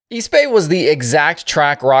East Bay was the exact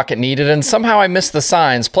track Rocket needed, and somehow I missed the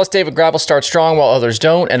signs. Plus, David Gravel starts strong while others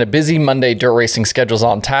don't, and a busy Monday dirt racing schedule's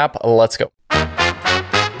on tap. Let's go.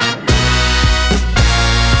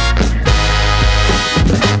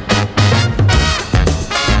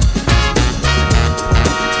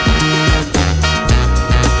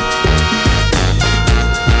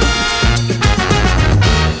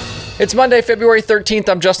 It's Monday, February 13th.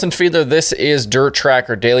 I'm Justin Fiedler. This is Dirt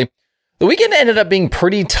Tracker Daily. The weekend ended up being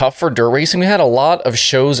pretty tough for dirt racing. We had a lot of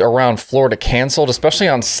shows around Florida canceled, especially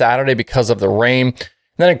on Saturday because of the rain. And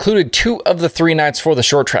that included 2 of the 3 nights for the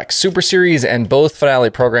Short Track Super Series and both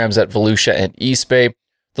finale programs at Volusia and East Bay.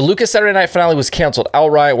 The Lucas Saturday night finale was canceled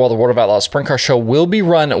outright, while the World of Outlaws Sprint Car Show will be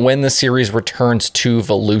run when the series returns to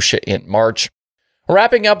Volusia in March.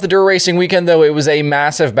 Wrapping up the dirt racing weekend, though, it was a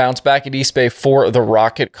massive bounce back at East Bay for the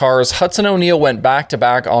Rocket cars. Hudson O'Neal went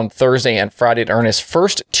back-to-back on Thursday and Friday to earn his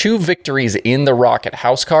first 2 victories in the Rocket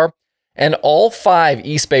house car, and all 5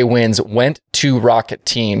 East Bay wins went to Rocket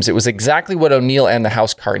teams. It was exactly what O'Neal and the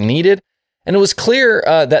house car needed, and it was clear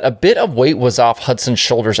that a bit of weight was off Hudson's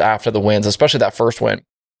shoulders after the wins, especially that first win.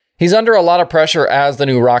 He's under a lot of pressure as the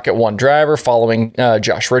new Rocket 1 driver, following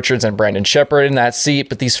Josh Richards and Brandon Sheppard in that seat,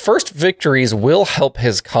 but these first victories will help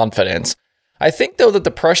his confidence. I think, though, that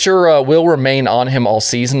the pressure will remain on him all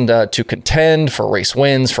season to contend for race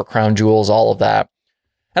wins, for crown jewels, all of that.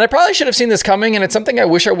 And I probably should have seen this coming, and it's something I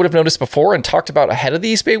wish I would have noticed before and talked about ahead of the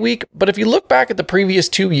East Bay week, but if you look back at the previous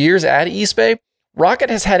 2 years at East Bay,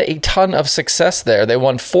 Rocket has had a ton of success there. They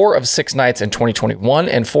won 4 of 6 nights in 2021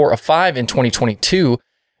 and 4 of 5 in 2022,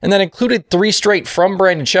 and that included 3 straight from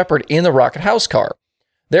Brandon Sheppard in the Rocket house car.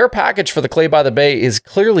 Their package for the Clay by the Bay is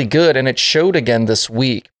clearly good, and it showed again this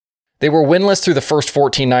week. They were winless through the first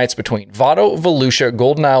 14 nights between Vado, Volusia,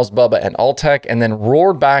 Golden Isles, Bubba, and Alltech, and then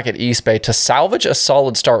roared back at East Bay to salvage a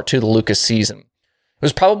solid start to the Lucas season. It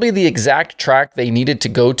was probably the exact track they needed to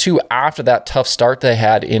go to after that tough start they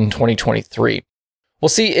had in 2023. We'll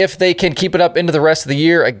see if they can keep it up into the rest of the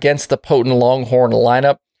year against the potent Longhorn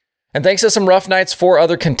lineup. And thanks to some rough nights for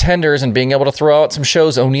other contenders and being able to throw out some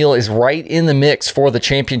shows, O'Neal is right in the mix for the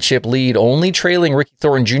championship lead, only trailing Ricky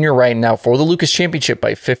Thornton Jr. right now for the Lucas Championship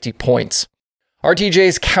by 50 points.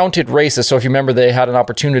 RTJ's counted races, so if you remember, they had an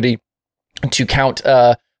opportunity to count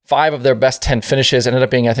 5 of their best 10 finishes, ended up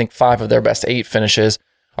being, I think, 5 of their best 8 finishes.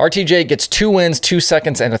 RTJ gets 2 wins, 2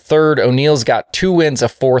 seconds, and a third. O'Neal's got 2 wins, a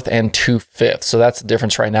fourth, and 2 fifths, so that's the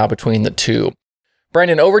difference right now between the two.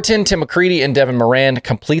 Brandon Overton, Tim McCready, and Devin Moran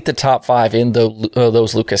complete the top 5 in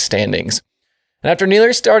those Lucas standings. And after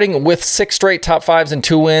nearly starting with 6 straight top 5s and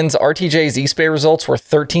 2 wins, RTJ's East Bay results were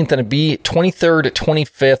 13th and a B, 23rd,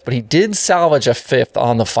 25th, but he did salvage a 5th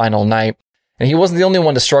on the final night. And he wasn't the only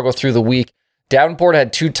one to struggle through the week. Davenport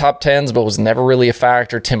had 2 top 10s, but was never really a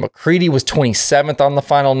factor. Tim McCready was 27th on the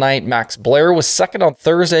final night. Max Blair was 2nd on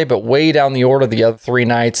Thursday, but way down the order the other 3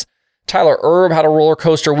 nights. Tyler Erb had a roller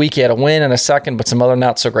coaster week. He had a win and a second, but some other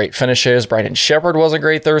not so great finishes. Brandon Sheppard wasn't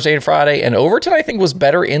great Thursday and Friday, and Overton, I think, was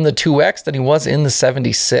better in the 2X than he was in the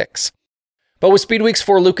 76. But with Speed Weeks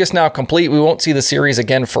for Lucas now complete, we won't see the series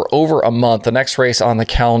again for over a month. The next race on the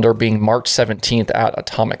calendar being March 17th at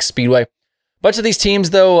Atomic Speedway. A bunch of these teams,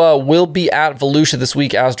 though, will be at Volusia this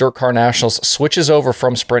week as Dirt Car Nationals switches over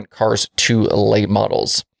from sprint cars to late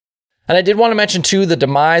models. And I did want to mention, too, the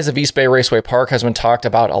demise of East Bay Raceway Park has been talked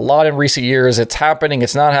about a lot in recent years. It's happening,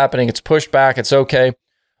 it's not happening, it's pushed back, it's okay.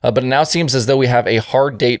 But it now seems as though we have a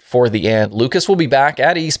hard date for the end. Lucas will be back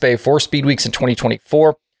at East Bay for Speed Weeks in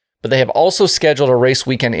 2024, but they have also scheduled a race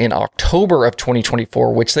weekend in October of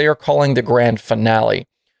 2024, which they are calling the grand finale.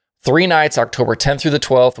 3 nights, October 10th through the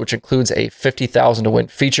 12th, which includes a $50,000 to win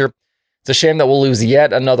feature. It's a shame that we'll lose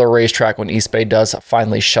yet another racetrack when East Bay does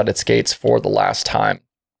finally shut its gates for the last time.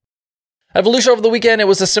 At Volusia over the weekend, it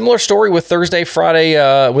was a similar story with the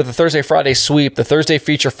Thursday-Friday sweep. The Thursday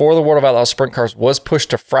feature for the World of Outlaws Sprint Cars was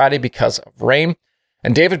pushed to Friday because of rain,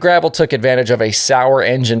 and David Gravel took advantage of a sour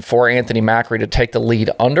engine for Anthony Macri to take the lead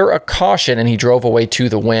under a caution, and he drove away to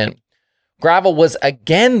the win. Gravel was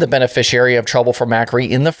again the beneficiary of trouble for Macri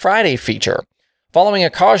in the Friday feature. Following a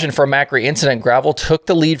caution for a Macri incident, Gravel took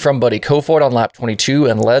the lead from Buddy Kofoid on lap 22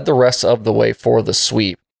 and led the rest of the way for the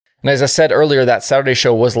sweep. And as I said earlier, that Saturday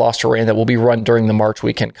show was lost to rain that will be run during the March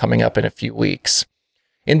weekend coming up in a few weeks.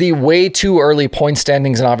 In the way too early point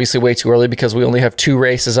standings, and obviously way too early because we only have 2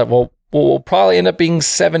 races up, will probably end up being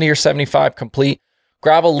 70 or 75 complete.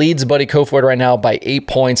 Gravel leads Buddy Kofoid right now by 8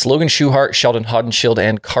 points. Logan Schuchart, Sheldon Haudenschild,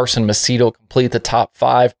 and Carson Macedo complete the top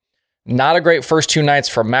 5. Not a great first 2 nights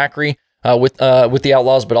for Macri. with the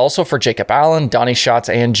Outlaws, but also for Jacob Allen, Donnie Schatz,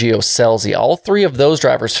 and Gio Scelzi. All three of those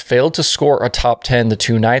drivers failed to score a top 10 the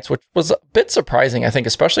two nights, which was a bit surprising, I think,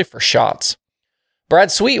 especially for Schatz.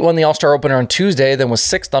 Brad Sweet won the All-Star Opener on Tuesday, then was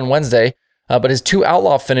 6th on Wednesday, but his two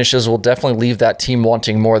Outlaw finishes will definitely leave that team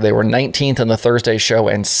wanting more. They were 19th in the Thursday show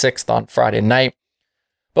and 6th on Friday night.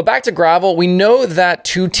 But back to gravel, we know that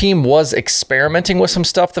Two Team was experimenting with some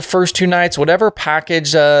stuff the first two nights. Whatever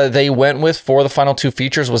package they went with for the final two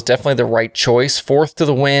features was definitely the right choice. 4th to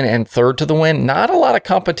the win and 3rd to the win. Not a lot of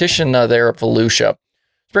competition there at Volusia.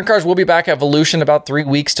 Sprint cars will be back at Volusia in about 3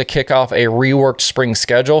 weeks to kick off a reworked spring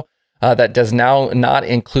schedule that does now not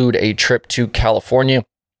include a trip to California.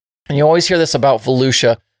 And you always hear this about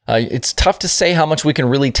Volusia. It's tough to say how much we can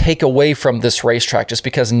really take away from this racetrack just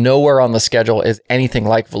because nowhere on the schedule is anything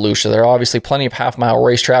like Volusia. There are obviously plenty of half-mile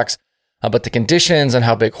racetracks, but the conditions and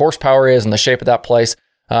how big horsepower is and the shape of that place,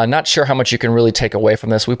 not sure how much you can really take away from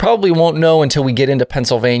this. We probably won't know until we get into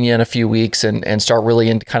Pennsylvania in a few weeks and start really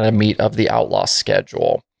into kind of the meat of the Outlaw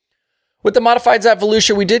schedule. With the modifieds at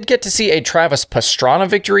Volusia, we did get to see a Travis Pastrana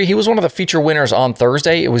victory. He was one of the feature winners on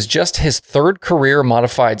Thursday. It was just his 3rd career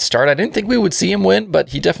modified start. I didn't think we would see him win, but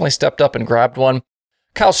he definitely stepped up and grabbed one.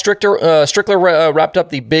 Kyle Strickler wrapped up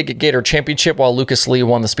the Big Gator Championship, while Lucas Lee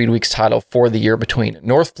won the Speedweeks title for the year between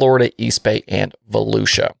North Florida, East Bay, and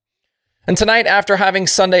Volusia. And tonight, after having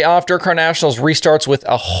Sunday off, Dirt Car Nationals restarts with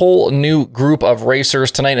a whole new group of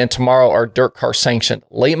racers. Tonight and tomorrow are Dirt Car sanctioned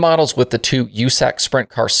late models with the 2 USAC Sprint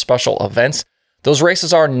Car special events. Those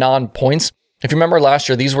races are non-points. If you remember last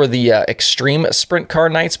year, these were the Extreme Sprint Car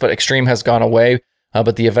nights, but Extreme has gone away,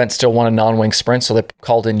 but the event still won a non-wing sprint, so they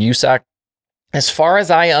called in USAC. As far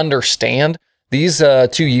as I understand, these 2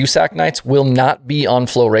 USAC nights will not be on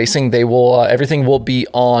Flow Racing. They will everything will be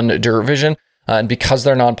on Dirt Vision. And because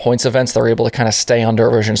they're non-points events, they're able to kind of stay on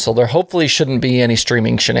Dirt Vision. So there hopefully shouldn't be any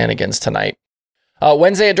streaming shenanigans tonight.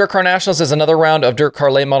 Wednesday at Dirt Car Nationals is another round of Dirt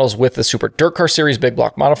Car late models with the Super Dirt Car Series Big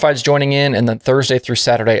Block Modifieds joining in. And then Thursday through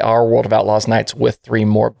Saturday are World of Outlaws nights with 3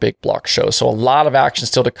 more big block shows. So a lot of action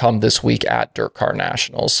still to come this week at Dirt Car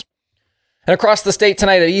Nationals. And across the state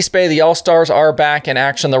tonight at East Bay, the All-Stars are back in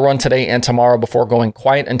action. They'll run today and tomorrow before going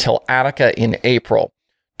quiet until Attica in April.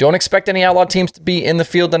 Don't expect any Outlaw teams to be in the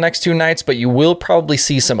field the next 2 nights, but you will probably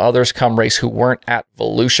see some others come race who weren't at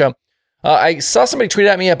Volusia. I saw somebody tweet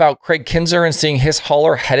at me about Craig Kinzer and seeing his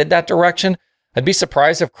hauler headed that direction. I'd be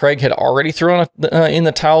surprised if Craig had already thrown in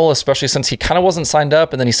the towel, especially since he kind of wasn't signed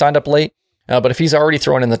up and then he signed up late. But if he's already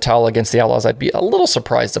thrown in the towel against the Outlaws, I'd be a little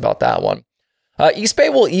surprised about that one. East Bay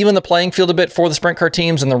will even the playing field a bit for the sprint car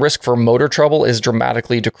teams, and the risk for motor trouble is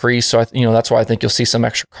dramatically decreased. So that's why I think you'll see some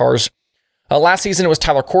extra cars. Last season, it was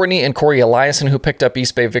Tyler Courtney and Corey Eliason who picked up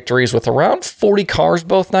East Bay victories with around 40 cars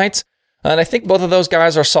both nights. And I think both of those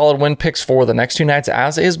guys are solid win picks for the next 2 nights,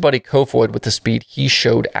 as is Buddy Kofoid with the speed he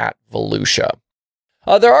showed at Volusia.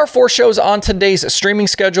 There are 4 shows on today's streaming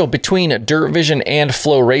schedule between Dirt Vision and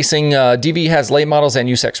Flow Racing. DV has late models and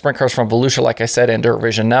USAC sprint cars from Volusia, like I said, and Dirt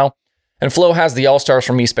Vision now. And Flow has the All-Stars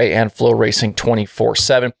from East Bay and Flow Racing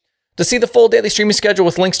 24/7. To see the full daily streaming schedule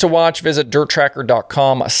with links to watch, visit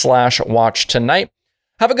dirttracker.com/watch tonight.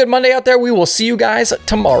 Have a good Monday out there. We will see you guys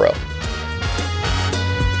tomorrow.